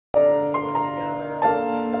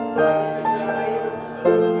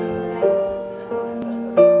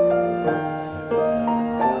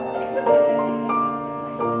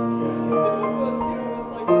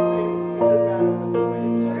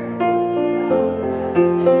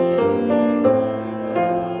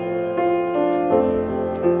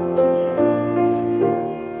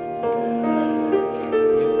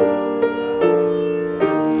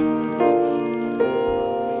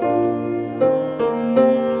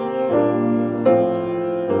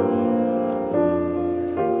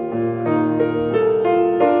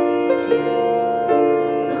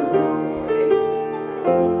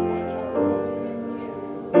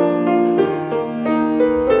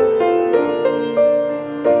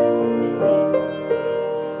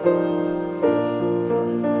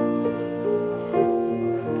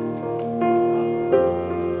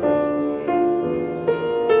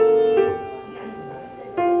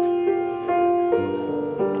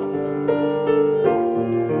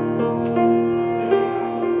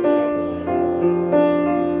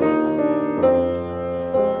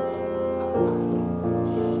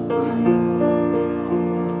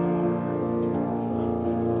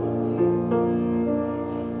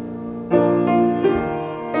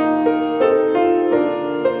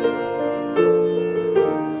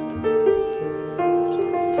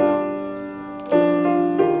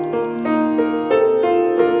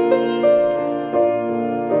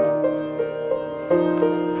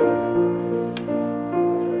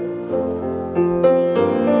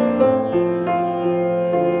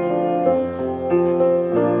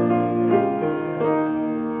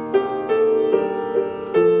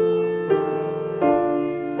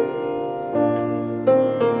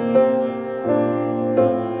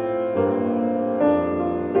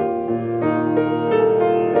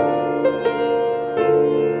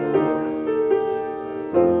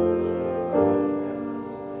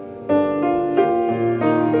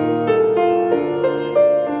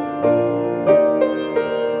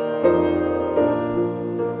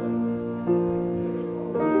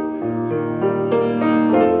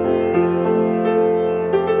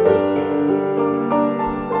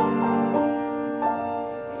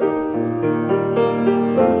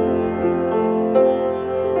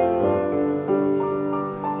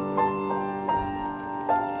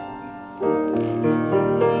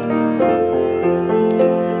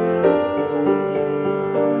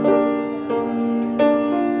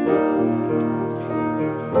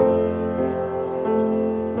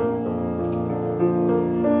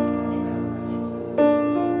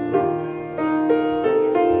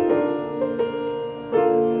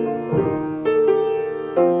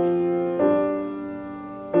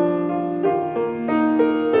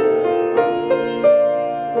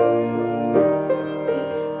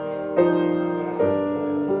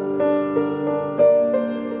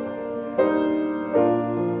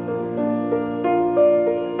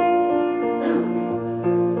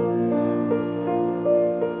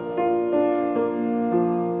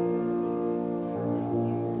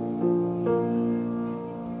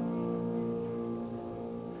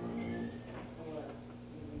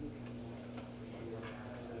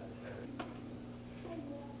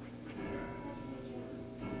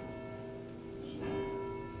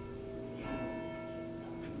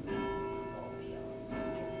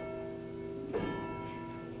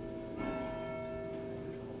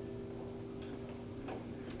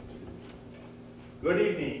Good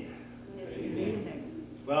evening. Good evening.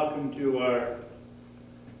 Welcome to our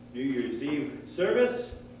New Year's Eve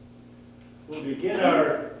service. We'll begin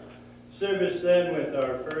our service then with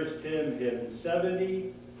our first hymn, hymn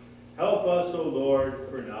 70, Help Us, O Lord,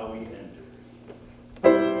 for now we enter.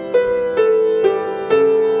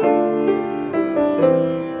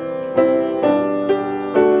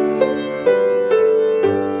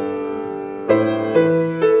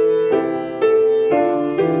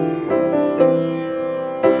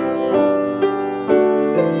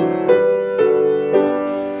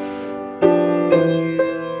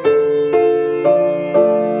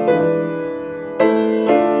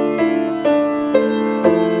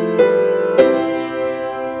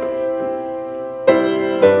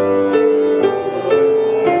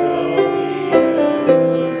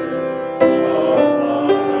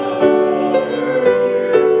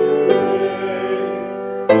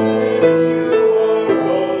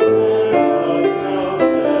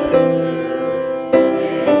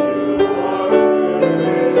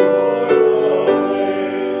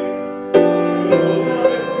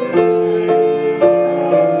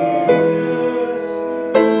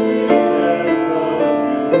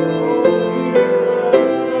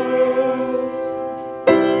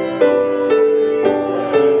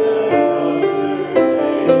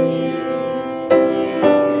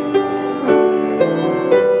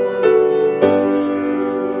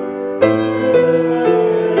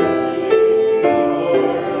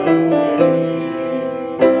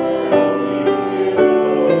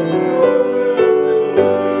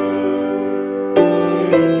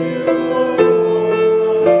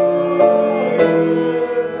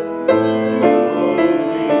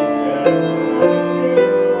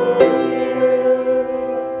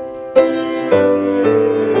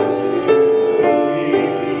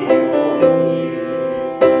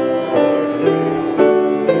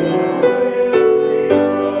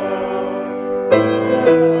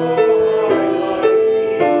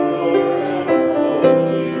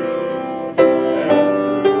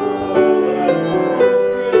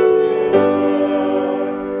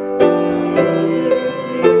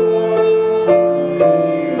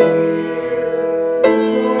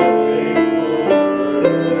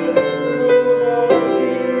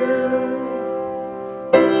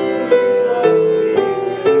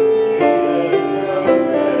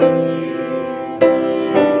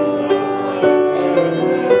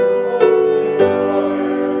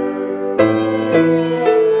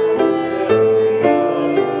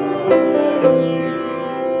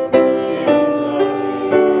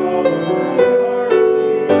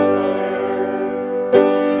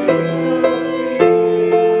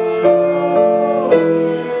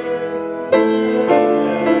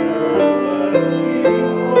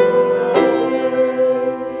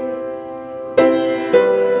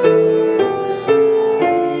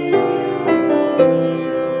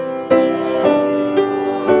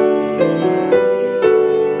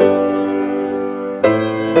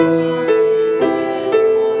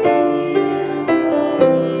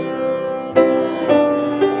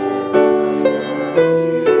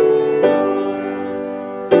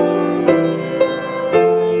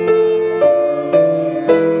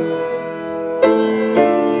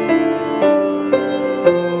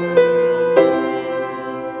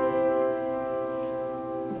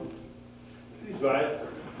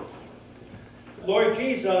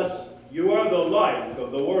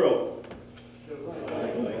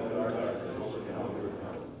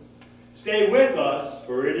 Stay with us,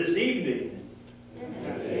 for it is evening. And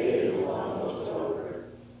the day is almost over.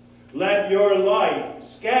 Let your light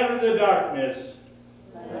scatter the darkness.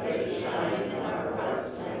 Let it shine in our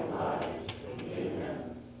hearts and lives.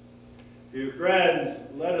 Amen. Dear friends,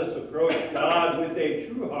 let us approach God with a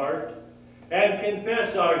true heart and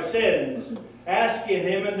confess our sins, asking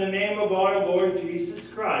Him in the name of our Lord Jesus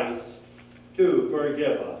Christ to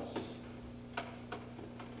forgive us.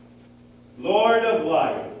 Lord of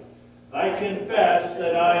life, I confess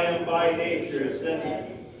that I am by nature sinful.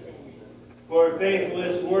 For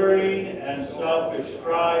faithless worrying and selfish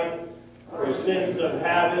pride, for sins of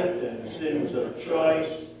habit and sins of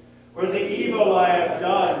choice, for the evil I have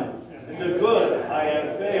done and the good I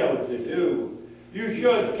have failed to do, you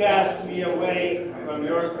should cast me away from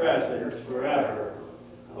your presence forever.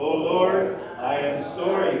 O Lord, I am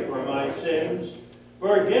sorry for my sins.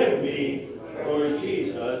 Forgive me for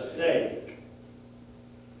Jesus' sake.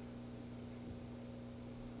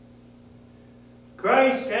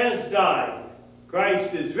 Christ has died.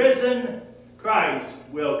 Christ is risen. Christ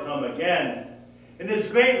will come again. In His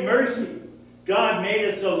great mercy, God made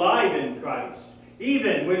us alive in Christ,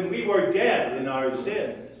 even when we were dead in our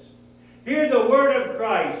sins. Hear the word of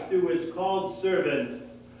Christ, who is called servant.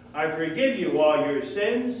 I forgive you all your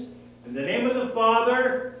sins, in the name of the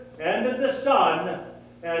Father, and of the Son,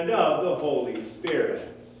 and of the Holy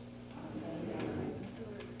Spirit. Amen.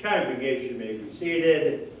 Congregation may be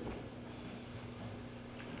seated.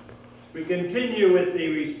 We continue with the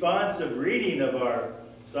responsive reading of our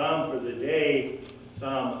psalm for the day,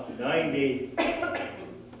 Psalm 90.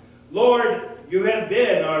 Lord, you have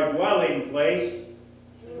been our dwelling place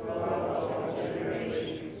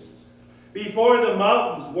before the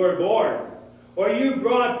mountains were born, or you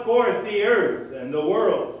brought forth the earth and the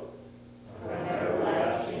world. From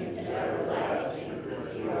everlasting to everlasting,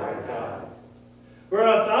 you are God. For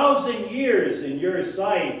 1,000 years in your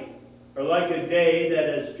sight are like a day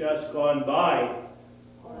that has just gone by.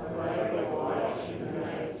 Or like a watching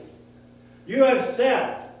night. You have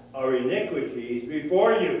set our iniquities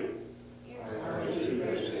before you. Our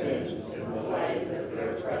secret sins in the light of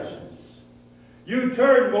your presence. You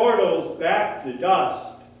turn mortals back to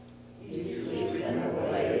dust. You sweep them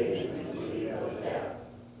away in the sleep of death.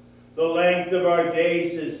 The length of our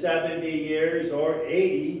days is 70 years, or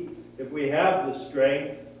 80, if we have the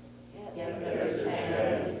strength. Yet there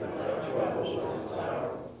stands but trouble and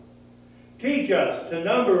sorrow. Teach us to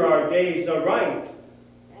number our days aright.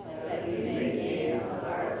 That we may gain a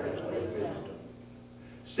heart of wisdom.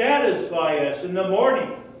 Satisfy us in the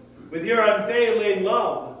morning with your unfailing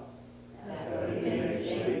love. That we may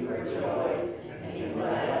sing for joy and be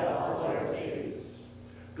glad all our days.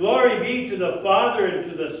 Glory be to the Father,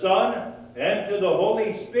 and to the Son, and to the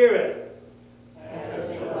Holy Spirit. As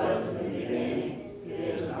it was in the beginning,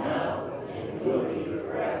 is now, and will be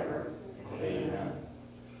forever. Amen.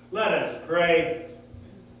 Let us pray.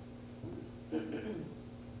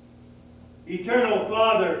 Eternal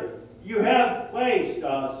Father, you have placed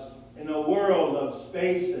us in a world of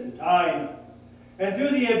space and time, and through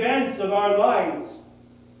the events of our lives,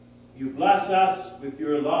 you bless us with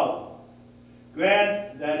your love.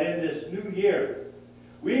 Grant that in this new year,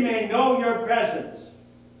 we may know your presence,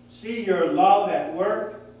 see your love at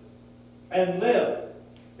work, and live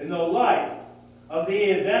in the light of the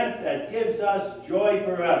event that gives us joy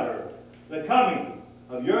forever, the coming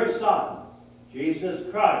of your Son, Jesus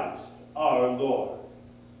Christ, our Lord.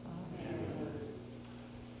 Amen.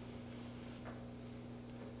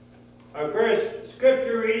 Our first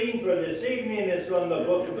scripture reading for this evening is from the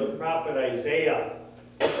book of the prophet Isaiah,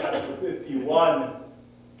 chapter 51,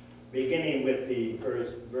 beginning with the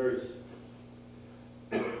first verse.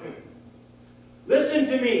 Listen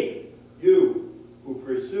to me, you who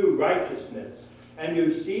pursue righteousness and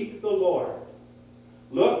who seek the Lord.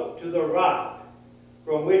 Look to the rock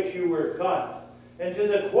from which you were cut, and to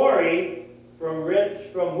the quarry from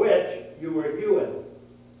which you were hewn.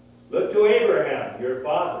 Look to Abraham, your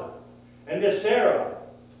father, and to Sarah,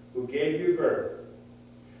 who gave you birth.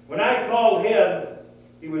 When I called him,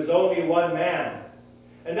 he was only one man,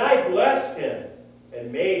 and I blessed him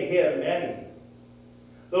and made him many.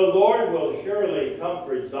 The Lord will surely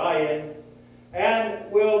comfort Zion,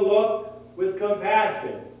 and will look with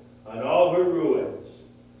compassion on all her ruins.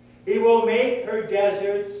 He will make her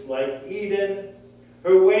deserts like Eden,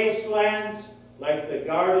 her wastelands like the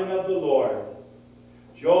garden of the Lord.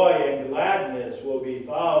 Joy and gladness will be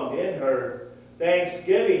found in her,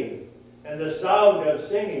 thanksgiving and the sound of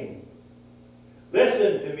singing.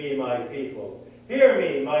 Listen to me, my people. Hear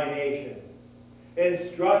me, my nation.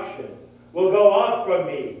 Instruction will go out from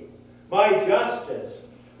me. My justice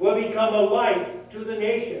will become a light to the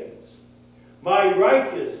nations. My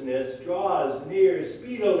righteousness draws near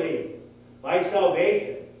speedily. My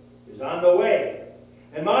salvation is on the way,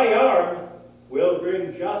 and my arm will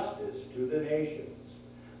bring justice to the nations.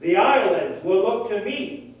 The islands will look to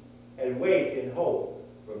me and wait in hope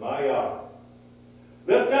for my arm.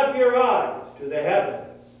 Lift up your eyes to the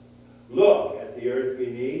heavens. Look at the earth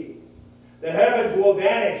beneath. The heavens will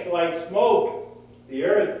vanish like smoke. The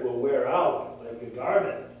earth will wear out like a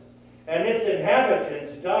garment, and its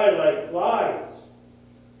inhabitants die like flies.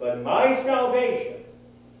 But my salvation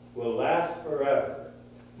will last forever.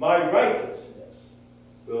 My righteousness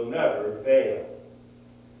will never fail.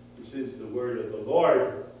 This is the word of the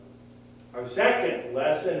Lord. Our second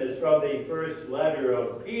lesson is from the first letter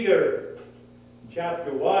of Peter,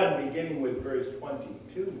 chapter 1, beginning with verse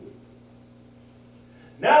 22.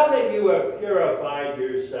 Now that you have purified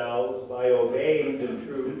yourselves by obeying the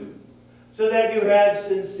truth, so that you have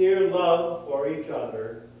sincere love for each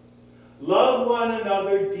other, love one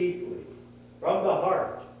another deeply from the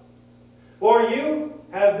heart. For you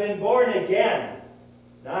have been born again,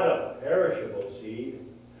 not of perishable seed,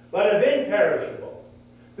 but of imperishable,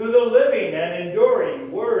 through the living and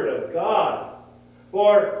enduring Word of God.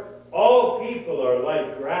 For all people are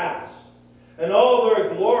like grass, and all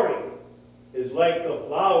their glory is like the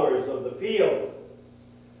flowers of the field.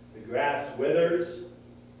 The grass withers,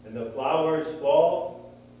 and the flowers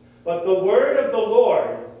fall, but the word of the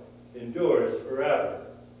Lord endures forever.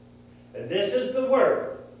 And this is the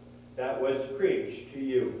word that was preached to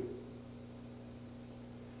you.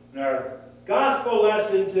 And our gospel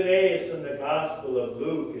lesson today is from the Gospel of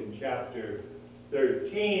Luke in chapter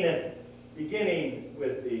 13, beginning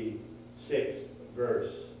with the 6th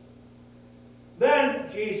verse. Then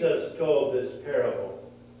Jesus told this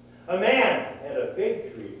parable. A man had a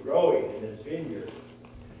fig tree growing in his vineyard,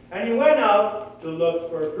 and he went out to look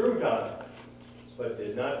for fruit on it, but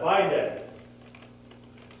did not find any.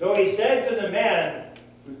 So he said to the man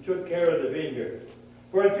who took care of the vineyard,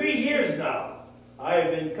 "For 3 years now I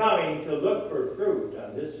have been coming to look for fruit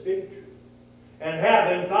on this fig tree, and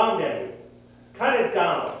haven't found any. Cut it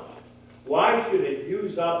down. Why should it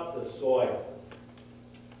use up the soil?"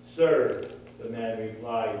 "Sir," the man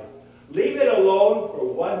replied, "leave it alone for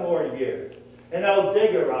 1 more year, and I'll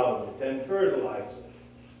dig around it and fertilize it.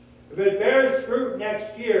 If it bears fruit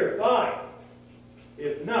next year, fine.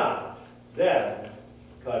 If not, then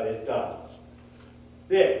cut it down."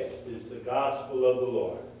 This is the gospel of the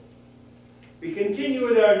Lord. We continue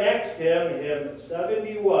with our next hymn, hymn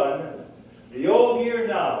 71, "The Old Year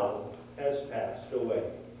Now Has Passed Away."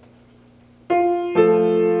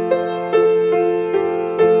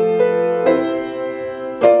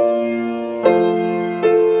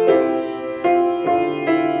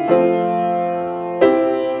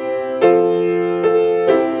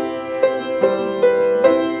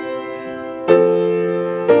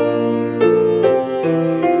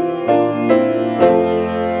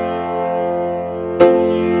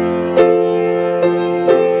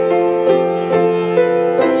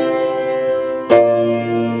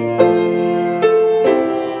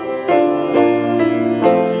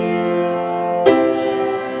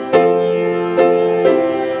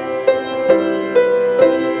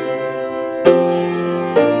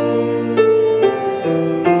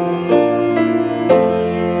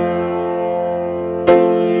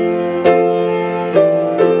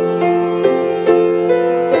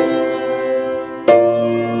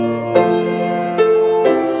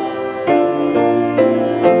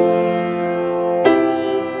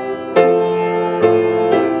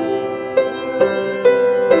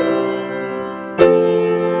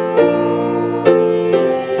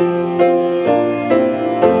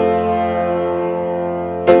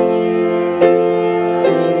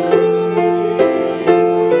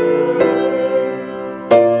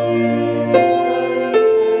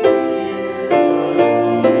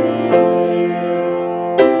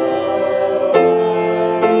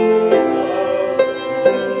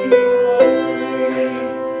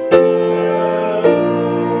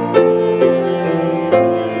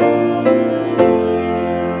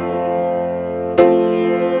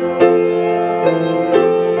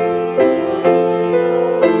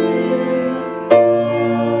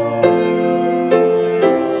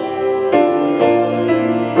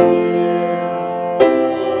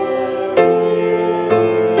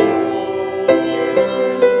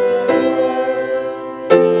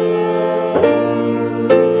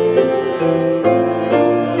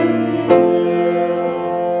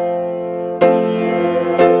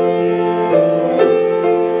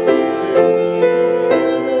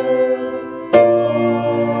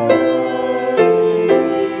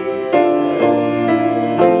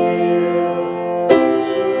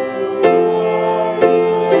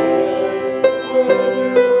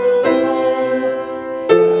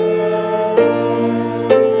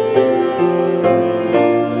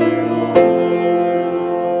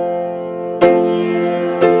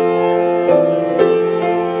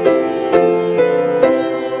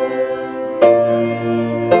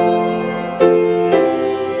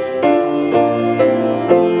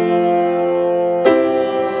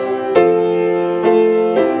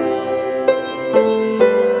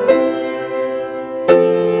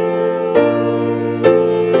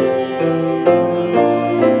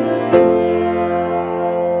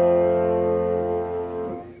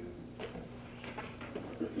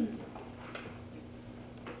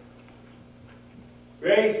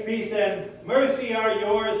 Grace, peace, and mercy are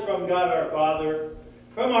yours from God our Father,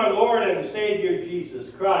 from our Lord and Savior Jesus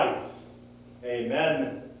Christ.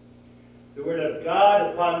 Amen. The Word of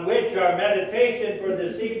God upon which our meditation for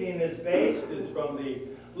this evening is based is from the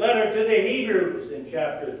letter to the Hebrews in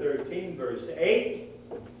chapter 13, verse 8.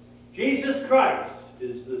 Jesus Christ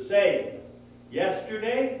is the same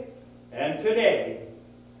yesterday and today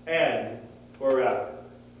and forever.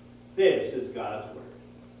 This is God's Word.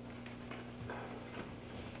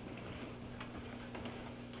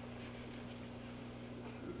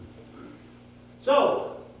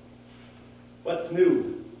 So, what's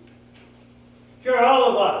new? Sure, all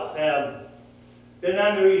of us have been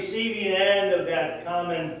on the receiving end of that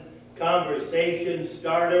common conversation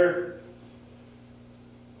starter.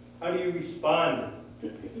 How do you respond?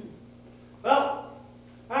 Well,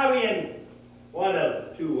 probably in one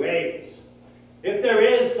of two ways. If there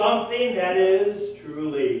is something that is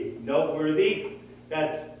truly noteworthy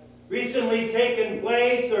that's recently taken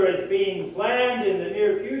place or is being planned in the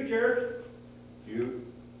near future, you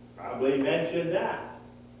probably mention that.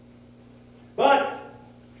 But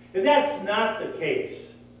if that's not the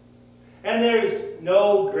case, and there's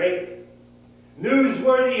no great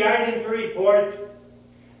newsworthy item to report,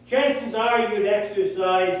 chances are you'd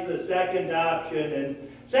exercise the second option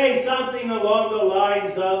and say something along the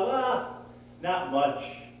lines of, not much,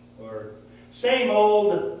 or same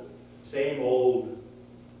old, same old.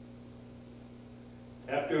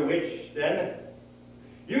 After which, then,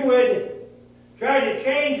 you would try to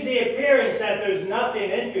change the appearance that there's nothing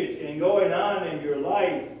interesting going on in your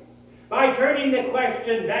life by turning the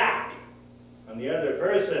question back on the other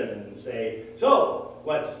person and say, so,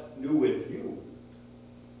 what's new with you?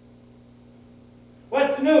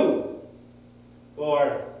 What's new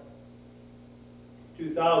for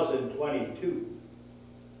 2022?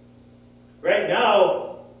 Right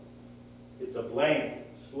now, it's a blank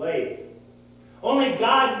slate. Only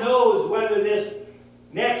God knows whether this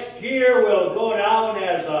next year will go down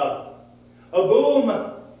as a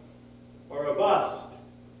boom or a bust.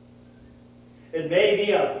 It may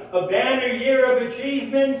be a banner year of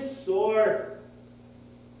achievements or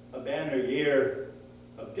a banner year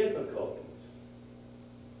of difficulties.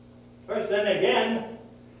 First, then again,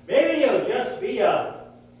 maybe it'll just be a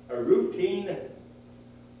routine,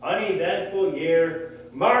 uneventful year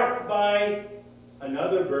marked by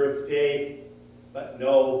another birthday, but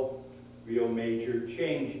no real major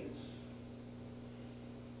changes.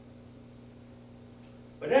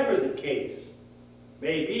 Whatever the case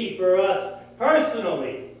may be for us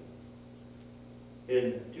personally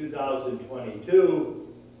in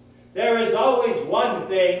 2022, there is always one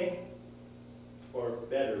thing, or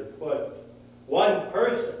better put, one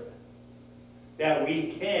person that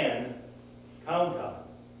we can count on.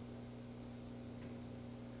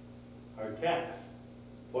 Our text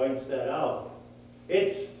points that out.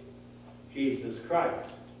 It's Jesus Christ.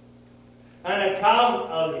 On account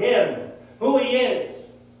of Him, who He is,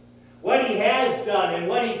 what He has done, and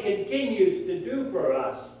what He continues to do for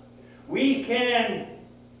us, we can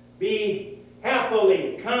be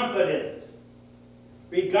happily confident,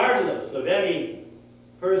 regardless of any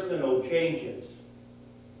personal changes.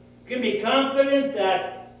 We can be confident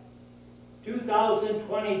that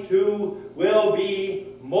 2022 will be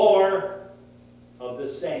more of the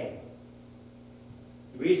same.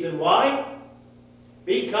 The reason why?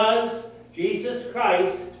 Because Jesus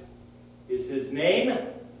Christ is His name,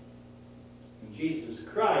 and Jesus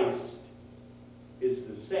Christ is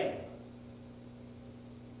the same.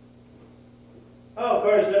 Oh, of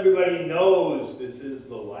course, everybody knows this is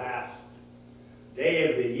the last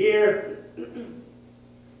day of the year. If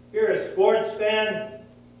you're a sports fan,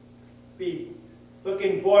 be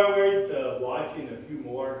looking forward to watching a few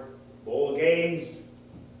more bowl games.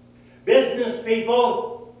 Business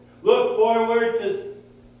people look forward to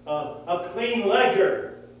a clean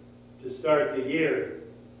ledger to start the year.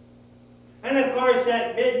 And of course,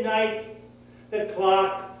 at midnight, the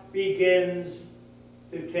clock begins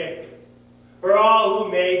to tick for all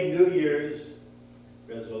who made New Year's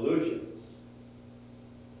resolutions.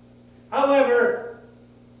 However,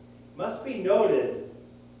 it must be noted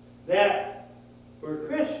that for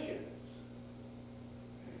Christians,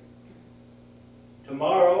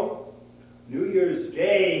 tomorrow, New Year's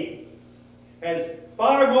Day, has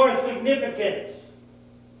far more significance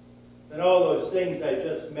than all those things I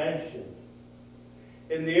just mentioned.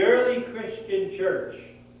 In the early Christian church,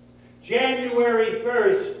 January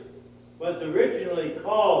 1st was originally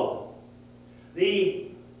called the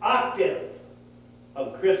octave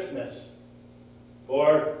of Christmas,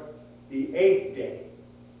 or the 8th day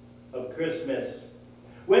of Christmas,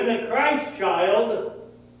 when the Christ child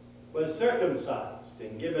was circumcised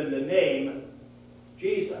and given the name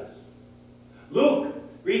Jesus. Luke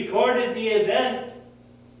recorded the event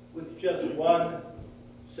with just one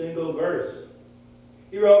single verse.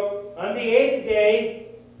 He wrote, "On the 8th day,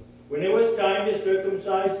 when it was time to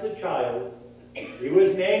circumcise the child, he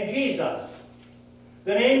was named Jesus,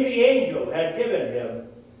 the name the angel had given him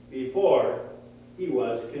before he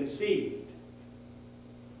was conceived."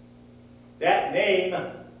 That name,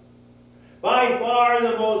 by far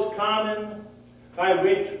the most common by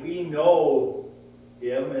which we know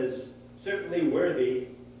him, is certainly worthy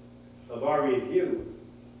of our review.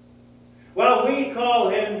 While we call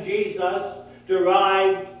him Jesus,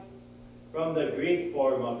 derived from the Greek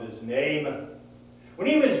form of his name, when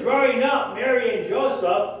he was growing up, Mary and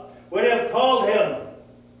Joseph would have called him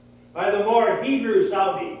by the more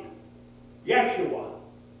Hebrew-sounding Yeshua.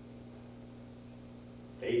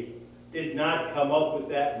 They did not come up with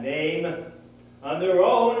that name on their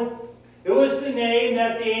own. It was the name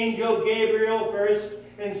that the angel Gabriel first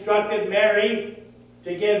instructed Mary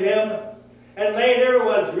to give him, and later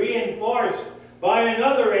was reinforced by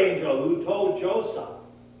another angel who told Joseph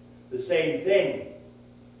the same thing.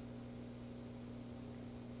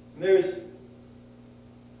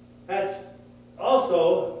 That's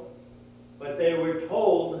also what they were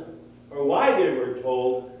told, or why they were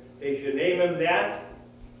told they should name him that,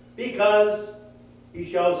 because he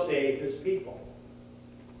shall save his people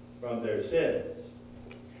from their sins.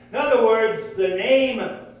 In other words, this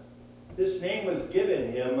name was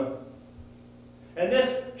given him, and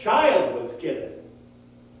this child was given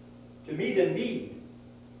to meet a need,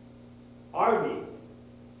 our need.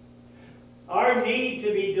 Our need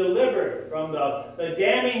to be delivered from the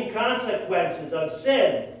damning consequences of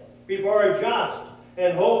sin before a just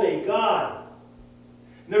and holy God.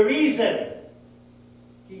 And the reason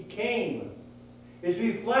he came is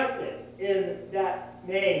reflected in that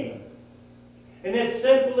name. In its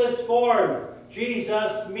simplest form,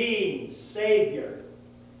 Jesus means Savior.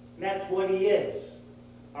 And that's what he is,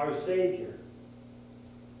 our Savior.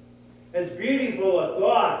 As beautiful a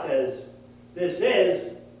thought as this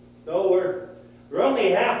is, though we're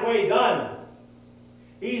only halfway done,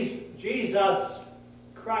 he's Jesus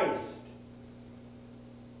Christ.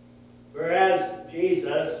 Whereas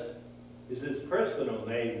Jesus is his personal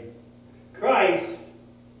name, Christ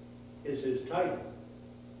is his title.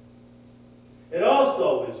 It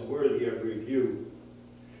also is worthy of review.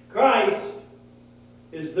 Christ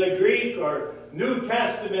is the Greek or New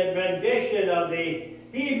Testament rendition of the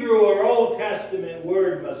Hebrew or Old Testament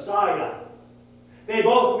word Messiah. They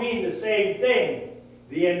both mean the same thing,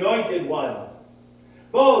 the Anointed One.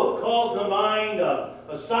 Both call to mind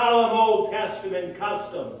a solemn Old Testament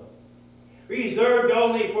custom, reserved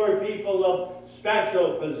only for people of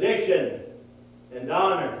special position and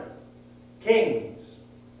honor, kings,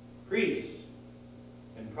 priests,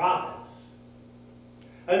 and prophets.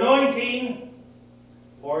 Anointing,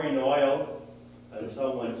 pouring oil on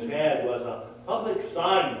someone's head, was a public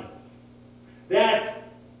sign that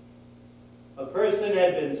a person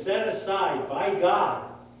had been set aside by God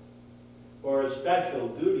for a special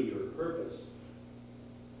duty or purpose.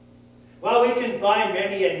 While we can find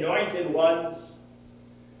many anointed ones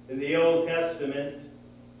in the Old Testament,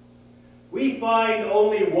 we find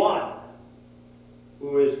only one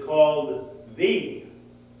who is called the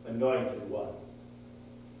Anointed One.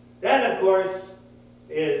 That, of course,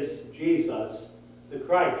 is Jesus the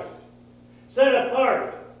Christ, set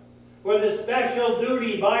apart for the special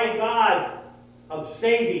duty by God of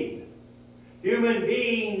saving human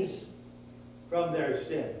beings from their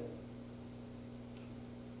sin.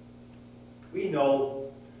 We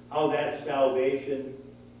know how that salvation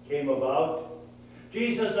came about.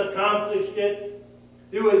 Jesus accomplished it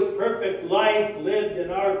through his perfect life lived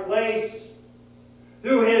in our place,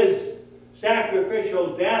 through his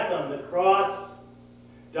sacrificial death on the cross,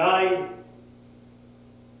 died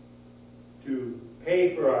to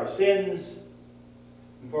pay for our sins,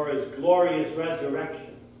 and for his glorious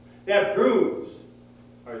resurrection that proves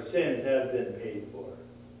our sins have been paid for.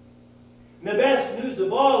 And the best news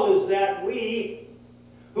of all is that we,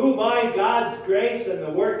 who by God's grace and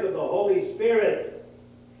the work of the Holy Spirit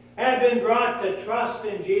have been brought to trust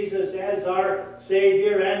in Jesus as our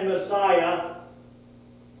Savior and Messiah,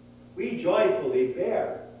 we joyfully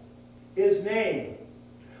bear his name.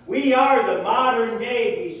 We are the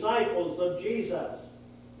modern-day disciples of Jesus.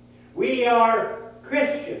 We are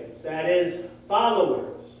Christians, that is,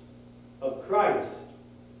 followers of Christ.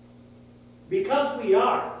 Because we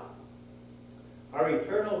are, our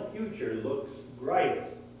eternal future looks bright.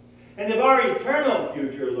 And if our eternal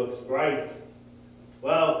future looks bright,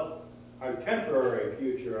 well, our temporary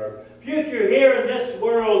future, our future here in this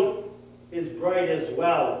world, is bright as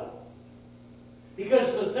well.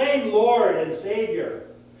 Because the same Lord and Savior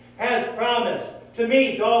has promised to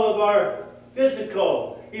meet all of our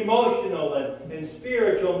physical, emotional, and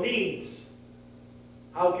spiritual needs.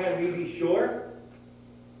 How can we be sure?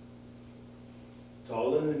 It's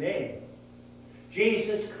all in the name.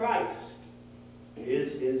 Jesus Christ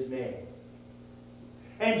is his name.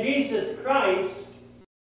 And Jesus Christ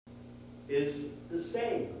is the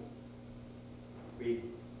same. We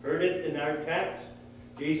heard it in our text.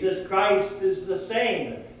 Jesus Christ is the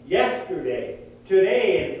same yesterday,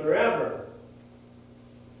 today, and forever.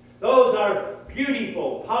 Those are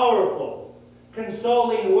beautiful, powerful,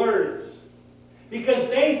 consoling words because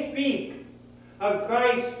they speak of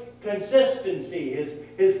Christ's consistency,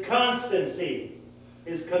 his constancy,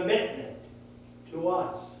 his commitment to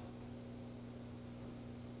us.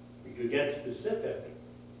 We could get specific.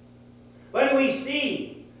 What do we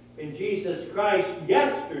see in Jesus Christ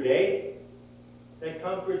yesterday that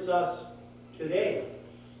comforts us today?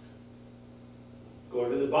 Go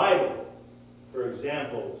to the Bible for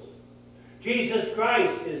examples. Jesus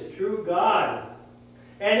Christ is true God.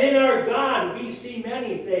 And in our God we see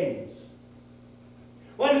many things.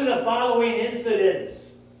 What do the following incidents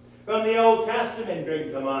from the Old Testament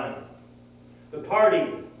bring to mind? The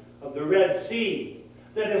parting of the Red Sea,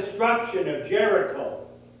 the destruction of Jericho,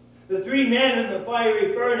 the 3 men in the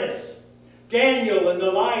fiery furnace, Daniel in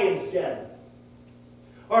the lion's den.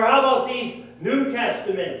 Or how about these New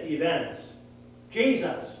Testament events?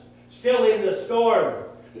 Jesus still in the storm,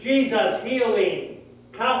 Jesus healing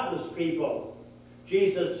countless people,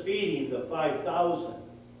 Jesus feeding the 5,000,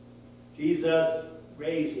 Jesus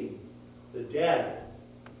raising the dead.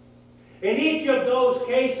 In each of those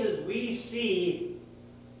cases we see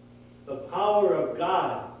the power of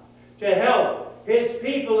God to help his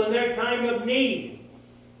people in their time of need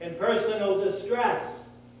and personal distress.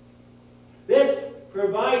 This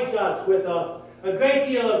provides us with a great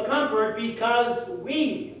deal of comfort because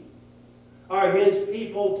we are his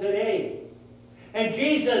people today. And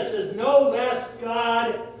Jesus is no less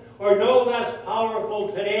God or no less powerful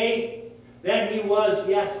today than he was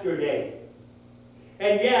yesterday.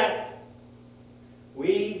 And yet,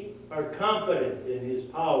 we are confident in his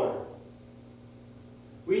power.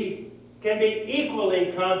 We can be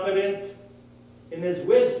equally confident in his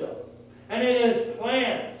wisdom and in his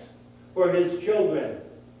plans for his children.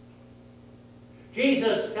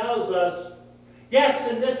 Jesus tells us, yes,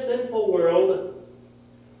 in this sinful world,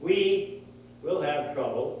 we will have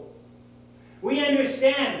trouble. We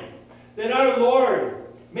understand that our Lord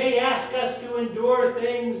may ask us to endure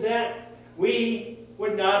things that we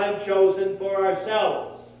would not have chosen for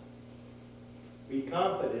ourselves. We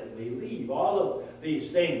confidently leave all of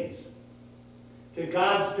these things to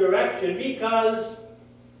God's direction because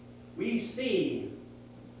we see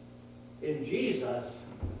in Jesus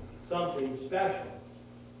something special.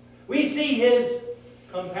 We see his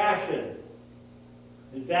compassion.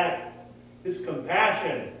 In fact, his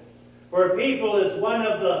compassion for people is one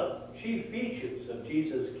of the chief features of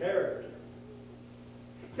Jesus' character.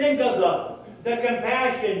 Think of the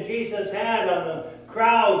compassion Jesus had on the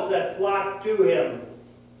crowds that flocked to him.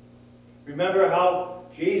 Remember how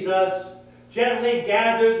Jesus gently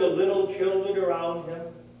gathered the little children around him?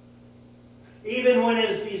 Even when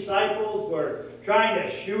his disciples were trying to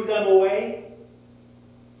shoo them away?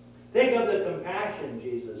 Think of the compassion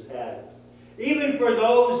Jesus had, even for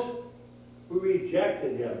those who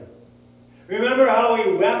rejected him. Remember how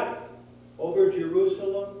he wept over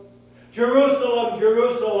Jerusalem? Jerusalem,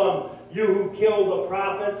 Jerusalem, you who kill the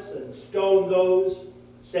prophets and stone those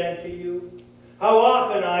sent to you. How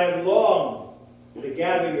often I have longed to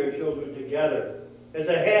gather your children together, as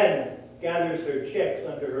a hen gathers her chicks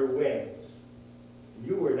under her wings. And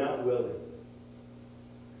you were not willing.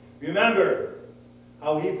 Remember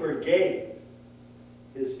how he forgave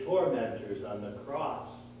his tormentors on the cross.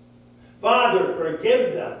 Father,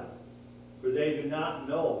 forgive them, for they do not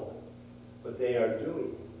know what they are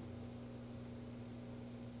doing.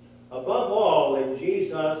 Above all, in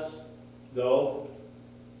Jesus, though,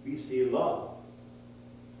 we see love.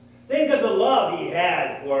 Think of the love he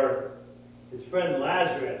had for his friend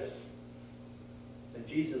Lazarus. And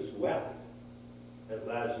Jesus wept at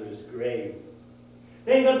Lazarus' grave.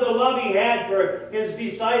 Think of the love he had for his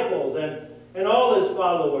disciples and all his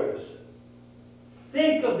followers.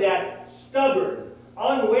 Think of that stubborn,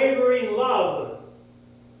 unwavering love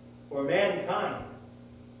for mankind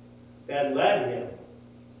that led him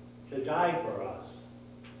to die for us.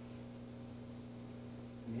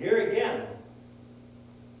 And here again,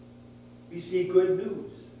 we see good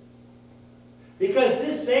news. Because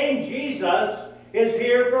this same Jesus is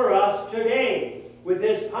here for us today with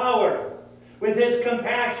his power with his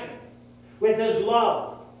compassion, with his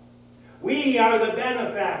love. We are the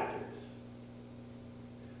benefactors.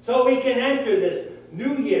 So we can enter this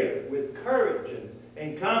new year with courage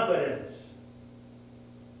and confidence.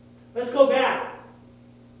 Let's go back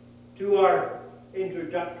to our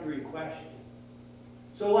introductory question.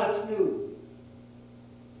 So what's new?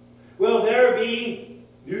 Will there be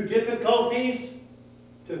new difficulties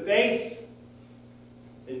to face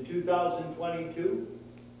in 2022?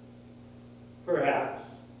 Perhaps.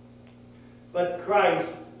 But Christ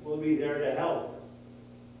will be there to help.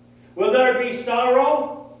 Will there be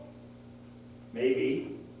sorrow?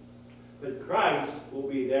 Maybe. But Christ will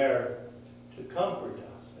be there to comfort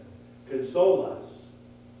us and console us.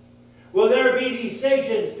 Will there be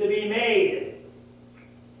decisions to be made?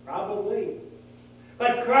 Probably.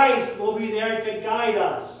 But Christ will be there to guide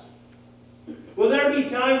us. Will there be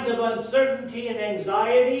times of uncertainty and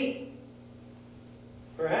anxiety?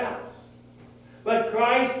 Perhaps. But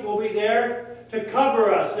Christ will be there to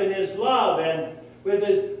cover us in his love and with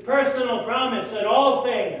his personal promise that all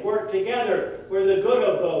things work together for the good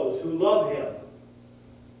of those who love him.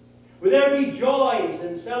 Will there be joys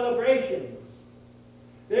and celebrations?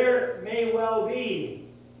 There may well be.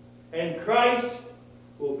 And Christ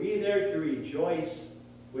will be there to rejoice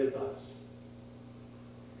with us.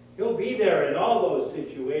 He'll be there in all those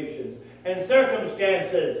situations and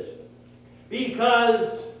circumstances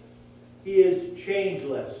because he is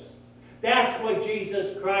changeless. That's what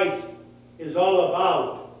Jesus Christ is all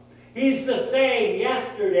about. He's the same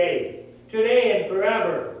yesterday, today, and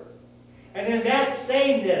forever. And in that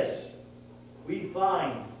sameness, we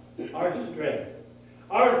find our strength,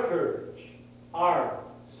 our courage, our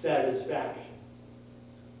satisfaction.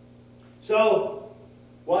 So,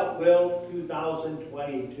 what will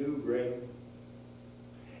 2022 bring?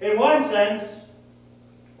 In one sense,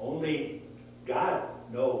 only God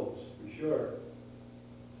knows for sure.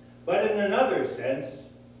 But in another sense,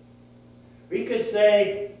 we could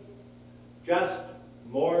say just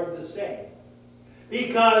more of the same.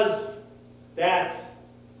 Because that's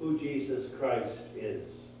who Jesus Christ is.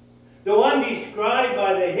 The one described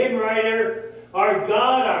by the hymn writer, our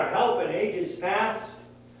God, our help in ages past,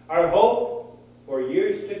 our hope for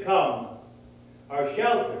years to come, our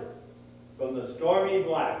shelter from the stormy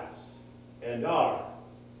blasts, and our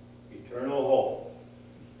eternal hope.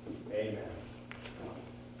 Amen.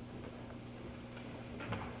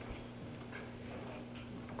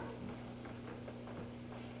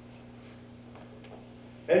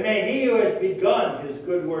 And may he who has begun his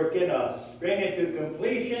good work in us bring it to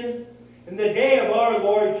completion in the day of our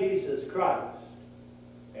Lord Jesus Christ.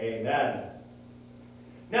 Amen.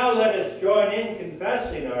 Now let us join in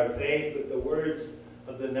confessing our faith with the words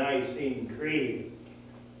of the Nicene Creed.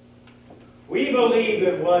 We believe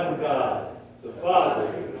in one God, the Father,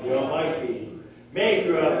 the Almighty,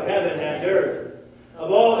 maker of heaven and earth,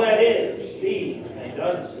 of all that is seen and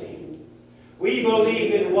unseen. We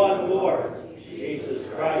believe in one Lord, Jesus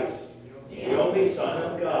Christ, the only Son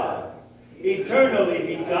of God,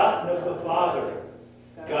 eternally begotten of the Father,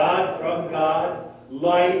 God from God,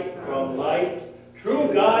 light from light,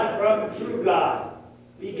 true God from true God,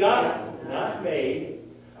 begotten, not made,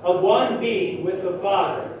 of one being with the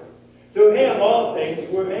Father. Through him all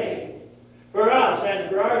things were made. For us and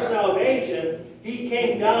for our salvation, he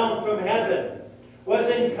came down from heaven, was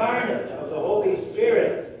incarnate of the Holy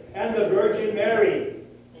Spirit and the Virgin Mary,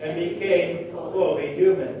 and became fully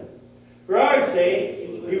human. For our sake,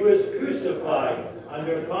 he was crucified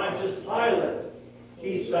under Pontius Pilate.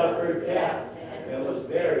 He suffered death and was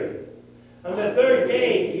buried. On the third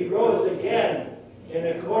day, he rose again in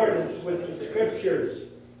accordance with the Scriptures.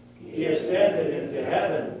 He ascended into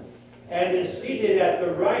heaven and is seated at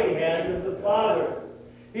the right hand of the Father.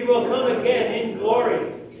 He will come again in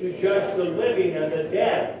glory to judge the living and the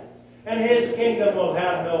dead, and his kingdom will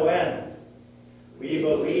have no end. We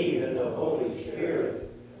believe in the Holy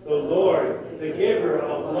Spirit, the Lord, the giver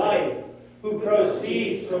of life, who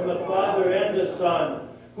proceeds from the Father and the Son,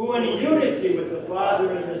 who in unity with the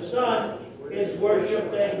Father and the Son is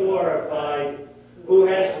worshipped and glorified, who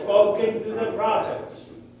has spoken to the prophets.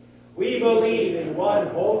 We believe in one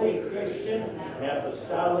holy Christian and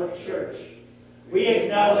apostolic church. We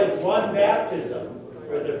acknowledge one baptism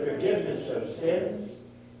for the forgiveness of sins.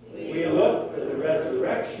 We look for the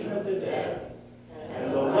resurrection of the dead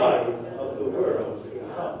and the life of the world to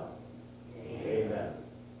come. Amen.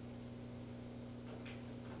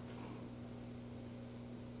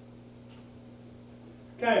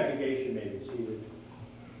 Congregation may be seated.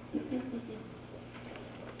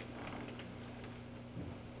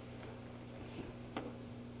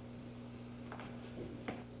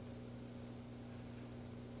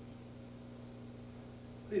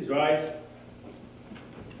 Please rise.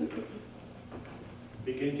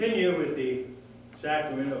 We continue with the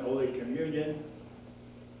sacrament of Holy Communion.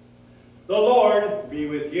 The Lord be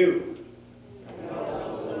with you. And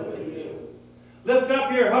also with you. Lift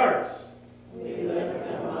up your hearts. We lift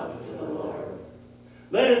them up to the Lord.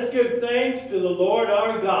 Let us give thanks to the Lord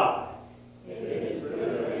our God. It is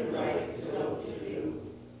good and right so to do.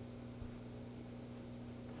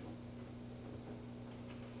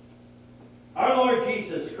 Our Lord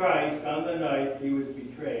Jesus Christ, on the night he was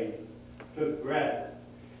betrayed, took bread.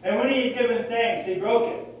 And when he had given thanks, he broke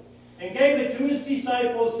it, and gave it to his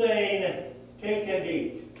disciples, saying, Take and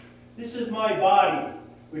eat. This is my body,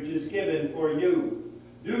 which is given for you.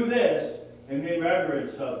 Do this in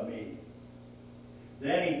remembrance of me.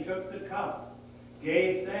 Then he took the cup,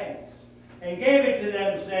 gave thanks, and gave it to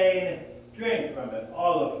them, saying, Drink from it,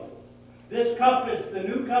 all of you. This cup is the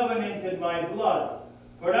new covenant in my blood,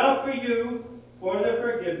 poured out for you for the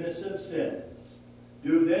forgiveness of sins.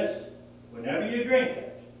 Do this whenever you drink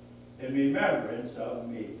it, in remembrance of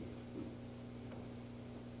me.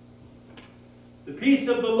 The peace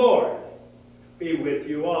of the Lord be with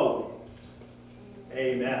you always.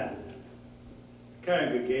 Amen.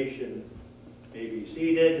 Congregation may be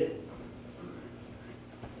seated.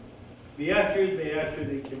 The ushers may usher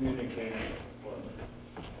the communication forward.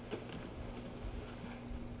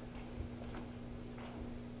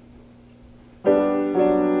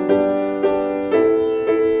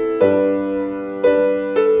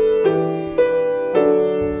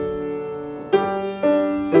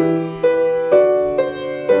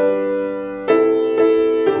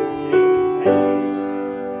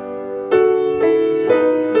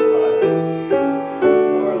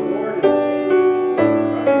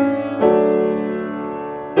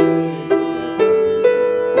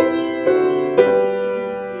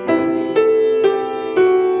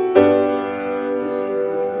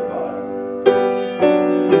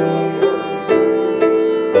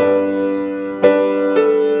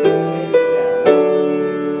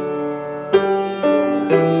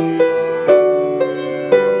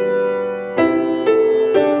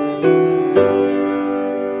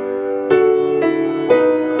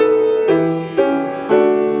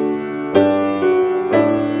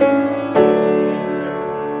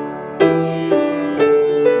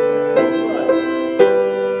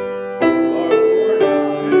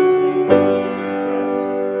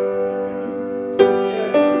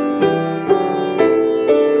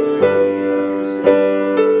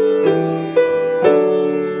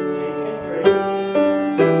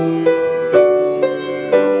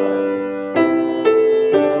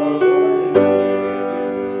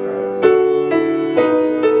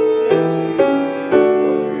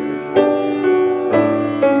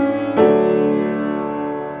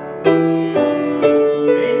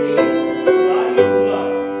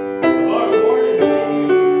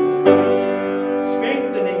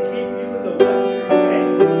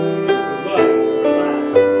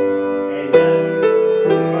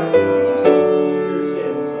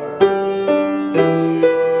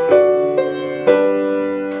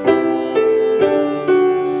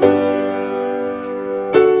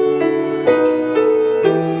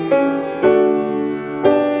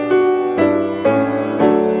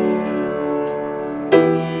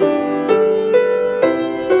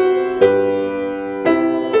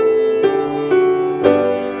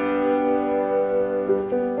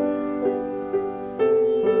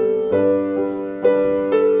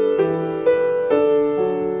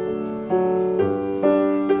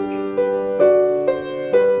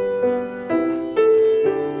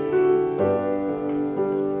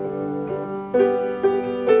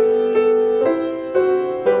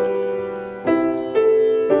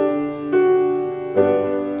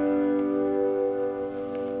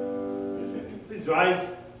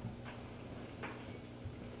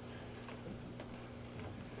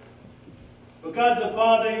 But God the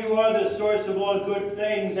Father, you are the source of all good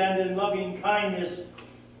things, and in loving kindness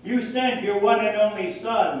you sent your one and only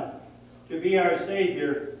Son to be our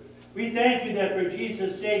Savior. We thank you that for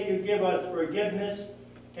Jesus' sake you give us forgiveness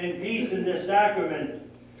and peace in this sacrament.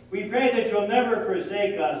 We pray that you'll never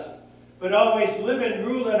forsake us, but always live and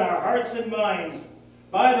rule in our hearts and minds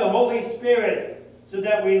by the Holy Spirit, so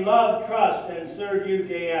that we love, trust, and serve you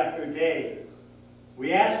day after day.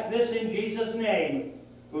 We ask this in Jesus' name,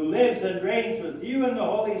 who lives and reigns with you in the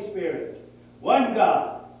Holy Spirit, one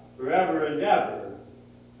God, forever and ever.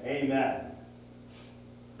 Amen.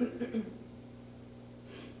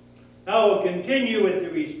 Now we'll continue with the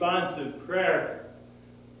responsive prayer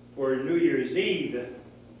for New Year's Eve.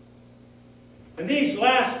 In these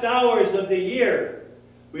last hours of the year,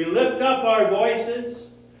 we lift up our voices,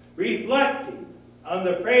 reflecting on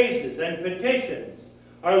the praises and petitions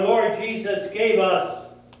our Lord Jesus gave us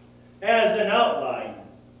as an outline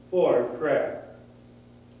for prayer.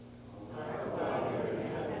 Our Father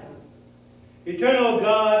in heaven. Eternal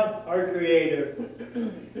God, our Creator,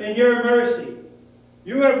 in your mercy,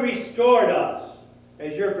 you have restored us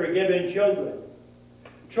as your forgiven children,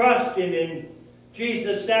 trusting in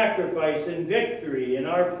Jesus' sacrifice and victory in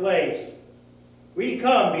our place. We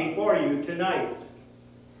come before you tonight.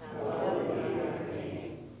 Hallowed be your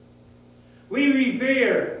name. We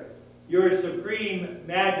revere your supreme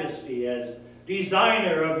majesty as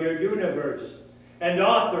designer of your universe and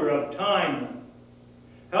author of time.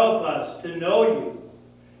 Help us to know you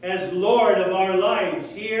as Lord of our lives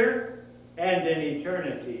here and in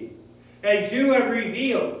eternity, as you have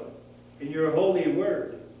revealed in your holy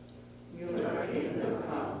word. Your kingdom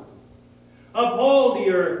come. Uphold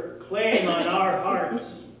your claim on our hearts,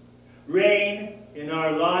 reign in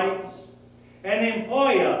our lives, and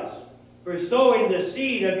employ us for sowing the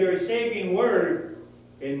seed of your saving word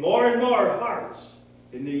in more and more hearts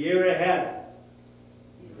in the year ahead.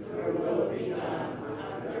 Your will be done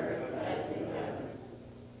on earth as in heaven.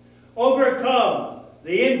 Overcome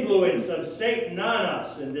the influence of Satan on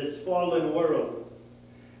us in this fallen world,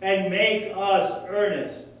 and make us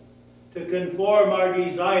earnest to conform our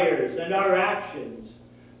desires and our actions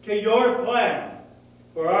to your plan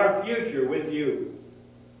for our future with you.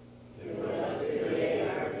 Give us today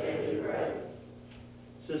our daily bread.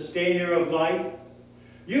 Sustainer of life,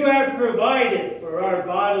 you have provided for our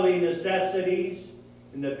bodily necessities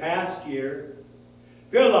in the past year.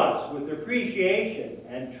 Fill us with appreciation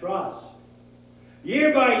and trust.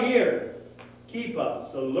 Year by year, keep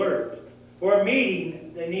us alert for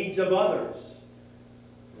meeting the needs of others.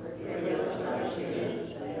 Forgive us our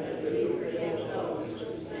sins as we forgive those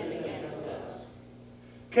who sin against us.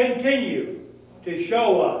 Continue to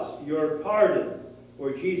show us your pardon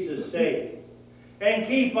for Jesus' sake, and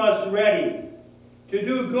keep us ready to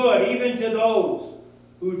do good even to those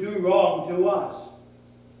who do wrong to us.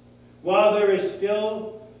 While there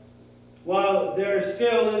still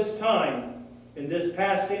is time in this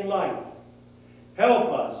passing life,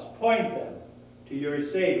 help us point them to your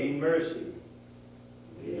saving mercy.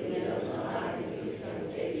 Lead us not into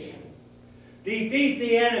temptation. Defeat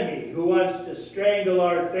the enemy who wants to strangle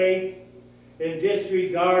our faith in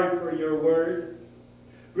disregard for your word.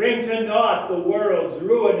 Bring to naught the world's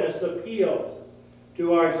ruinous appeal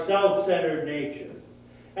to our self-centered nature,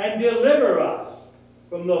 and deliver us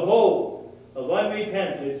from the hold of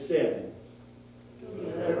unrepented sin.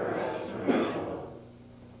 Deliver us from evil.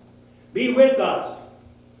 Be with us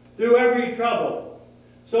through every trouble,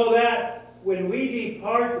 so that when we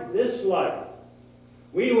depart this life,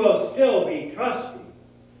 we will still be trusting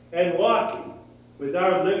and walking with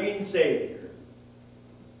our living Savior.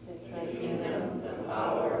 The kingdom, the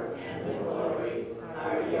power, and the glory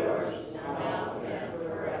are yours now and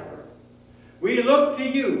forever. We look to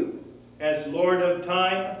you as Lord of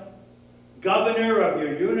time, governor of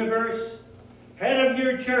your universe, head of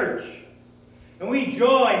your church, and we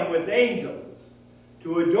join with angels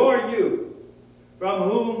to adore you, from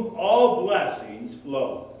whom all blessings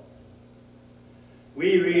flow.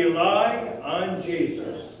 We rely on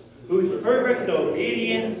Jesus, whose perfect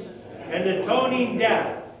obedience and atoning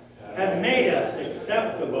death have made us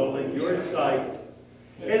acceptable in your sight.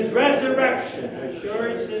 His resurrection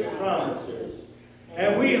assures his promises,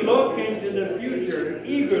 and we look into the future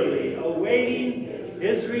eagerly awaiting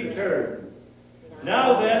his return.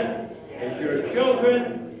 Now then, as your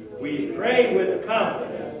children, we pray with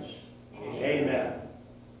confidence. Amen.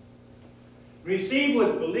 Receive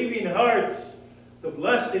with believing hearts the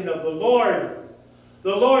blessing of the Lord.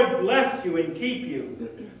 The Lord bless you and keep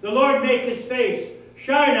you. The Lord make his face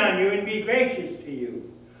shine on you and be gracious to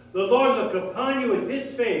you. The Lord look upon you with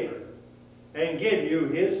his favor and give you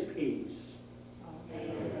his peace.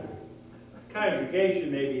 Amen.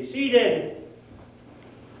 Congregation may be seated.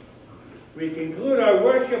 We conclude our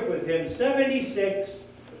worship with hymn 76,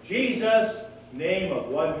 Jesus, Name of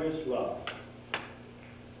Wondrous Love.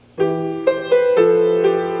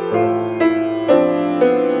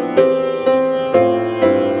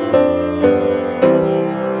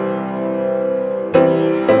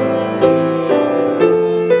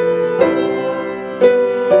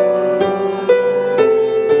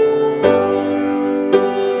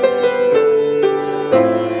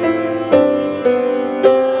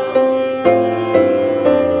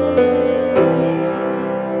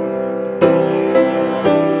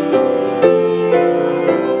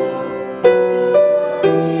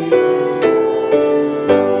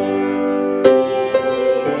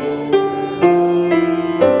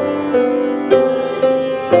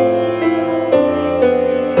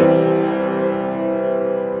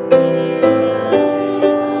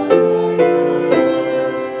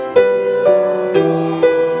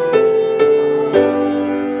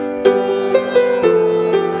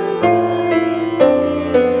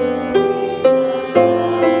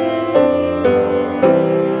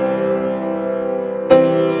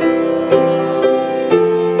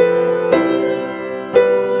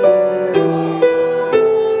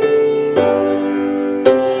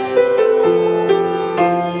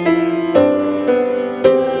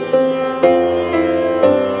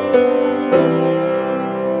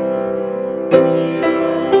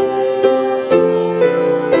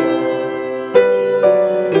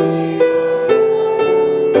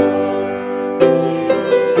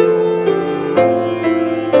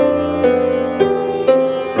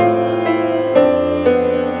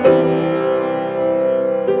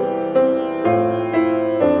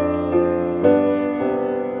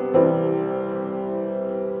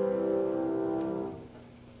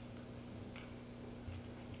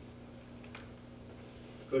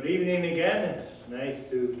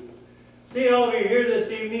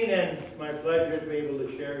 and my pleasure to be able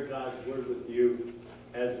to share God's Word with you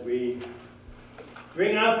as we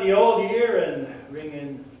bring out the old year and bring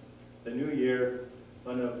in the new year,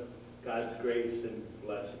 one of God's grace and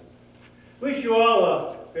blessing. Wish you all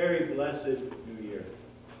a very blessed